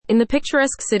In the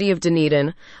picturesque city of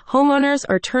Dunedin, homeowners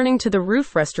are turning to the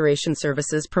roof restoration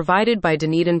services provided by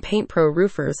Dunedin Paint Pro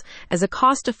Roofers as a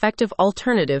cost-effective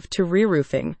alternative to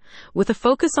reroofing. With a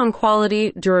focus on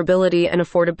quality, durability, and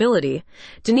affordability,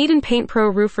 Dunedin Paint Pro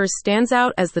Roofers stands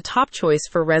out as the top choice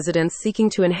for residents seeking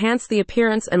to enhance the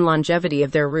appearance and longevity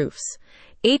of their roofs.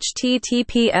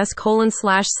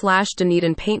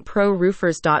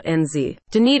 https://dunedinpaintproroofers.nz.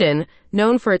 Dunedin,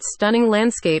 known for its stunning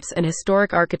landscapes and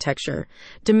historic architecture,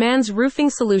 demands roofing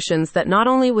solutions that not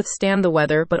only withstand the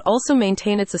weather but also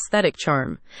maintain its aesthetic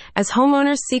charm. As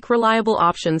homeowners seek reliable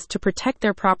options to protect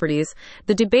their properties,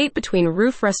 the debate between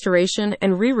roof restoration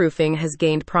and reroofing has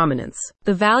gained prominence.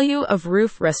 The value of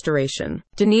roof restoration.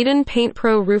 Dunedin Paint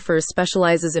Pro Roofers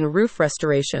specializes in roof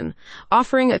restoration,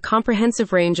 offering a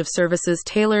comprehensive range of services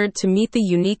tailored to meet the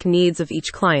unique needs of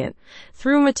each client.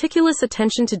 Through meticulous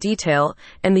attention to detail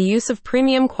and the use of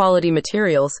premium quality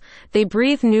materials, they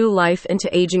breathe new life into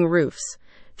aging roofs,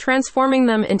 transforming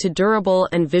them into durable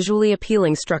and visually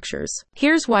appealing structures.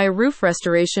 Here's why roof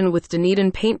restoration with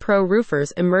Dunedin Paint Pro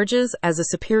Roofers emerges as a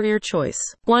superior choice.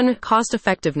 1. Cost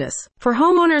effectiveness. For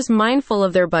homeowners mindful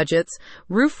of their budgets,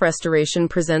 roof restoration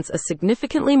presents a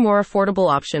significantly more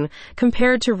affordable option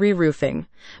compared to re-roofing.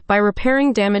 By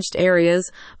repairing damaged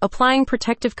areas, applying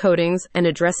protective coatings, and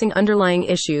addressing underlying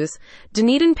issues,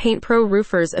 Dunedin Paint Pro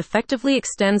Roofers effectively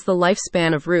extends the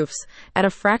lifespan of roofs at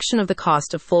a fraction of the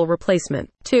cost of full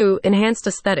replacement. 2. Enhanced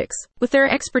aesthetics. With their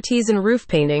expertise in roof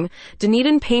painting,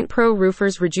 Dunedin Paint Pro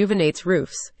Roofers rejuvenates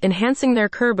roofs, enhancing their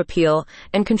curb appeal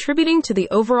and contributing to the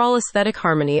overall aesthetic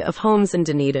harmony of homes in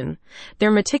Dunedin.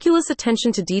 Their meticulous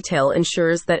attention to detail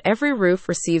ensures that every roof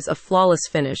receives a flawless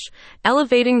finish,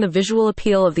 elevating the visual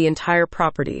appeal of the entire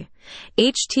property.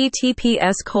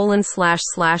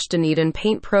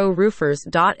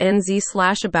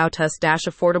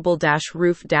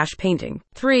 https://dunedinpaintproroofers.nz/aboutus-affordable-roof-painting.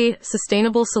 3.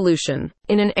 Sustainable solution.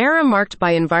 In an era marked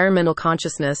by environmental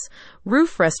consciousness,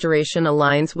 roof restoration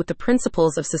aligns with the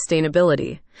principles of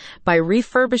sustainability. By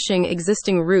refurbishing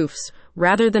existing roofs,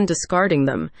 rather than discarding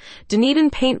them, Dunedin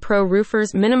Paint Pro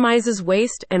Roofers minimizes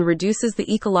waste and reduces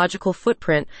the ecological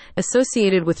footprint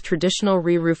associated with traditional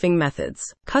re-roofing methods.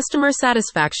 Customer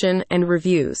satisfaction and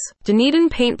reviews. Dunedin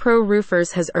Paint Pro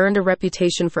Roofers has earned a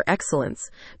reputation for excellence,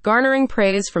 garnering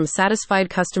praise from satisfied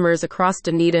customers across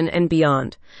Dunedin and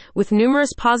beyond. With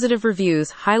numerous positive reviews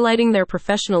highlighting their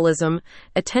professionalism,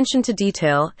 attention to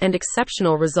detail, and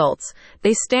exceptional results,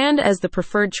 they stand as the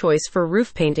preferred choice for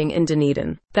roof painting in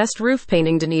Dunedin. Best Roof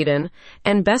Painting Dunedin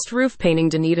and Best Roof Painting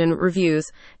Dunedin reviews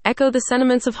echo the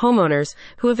sentiments of homeowners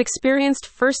who have experienced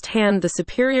firsthand the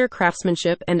superior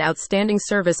craftsmanship and outstanding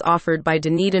service offered by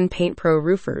Dunedin Paint Pro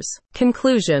Roofers.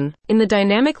 Conclusion. In the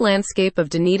dynamic landscape of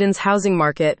Dunedin's housing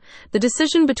market, the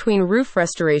decision between roof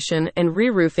restoration and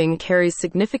re-roofing carries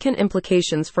significant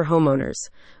implications for homeowners.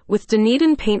 With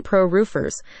Dunedin Paint Pro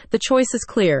Roofers, the choice is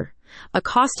clear. A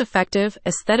cost-effective,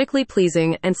 aesthetically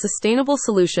pleasing, and sustainable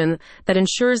solution that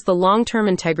ensures the long-term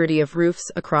integrity of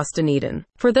roofs across Dunedin.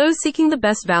 For those seeking the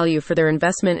best value for their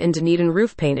investment in Dunedin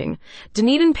roof painting,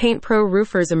 Dunedin Paint Pro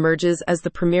Roofers emerges as the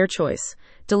premier choice,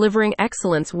 delivering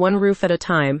excellence one roof at a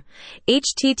time.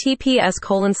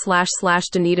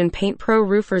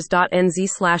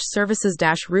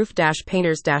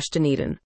 https://dunedinpaintproroofers.nz/services-roof-painters-Dunedin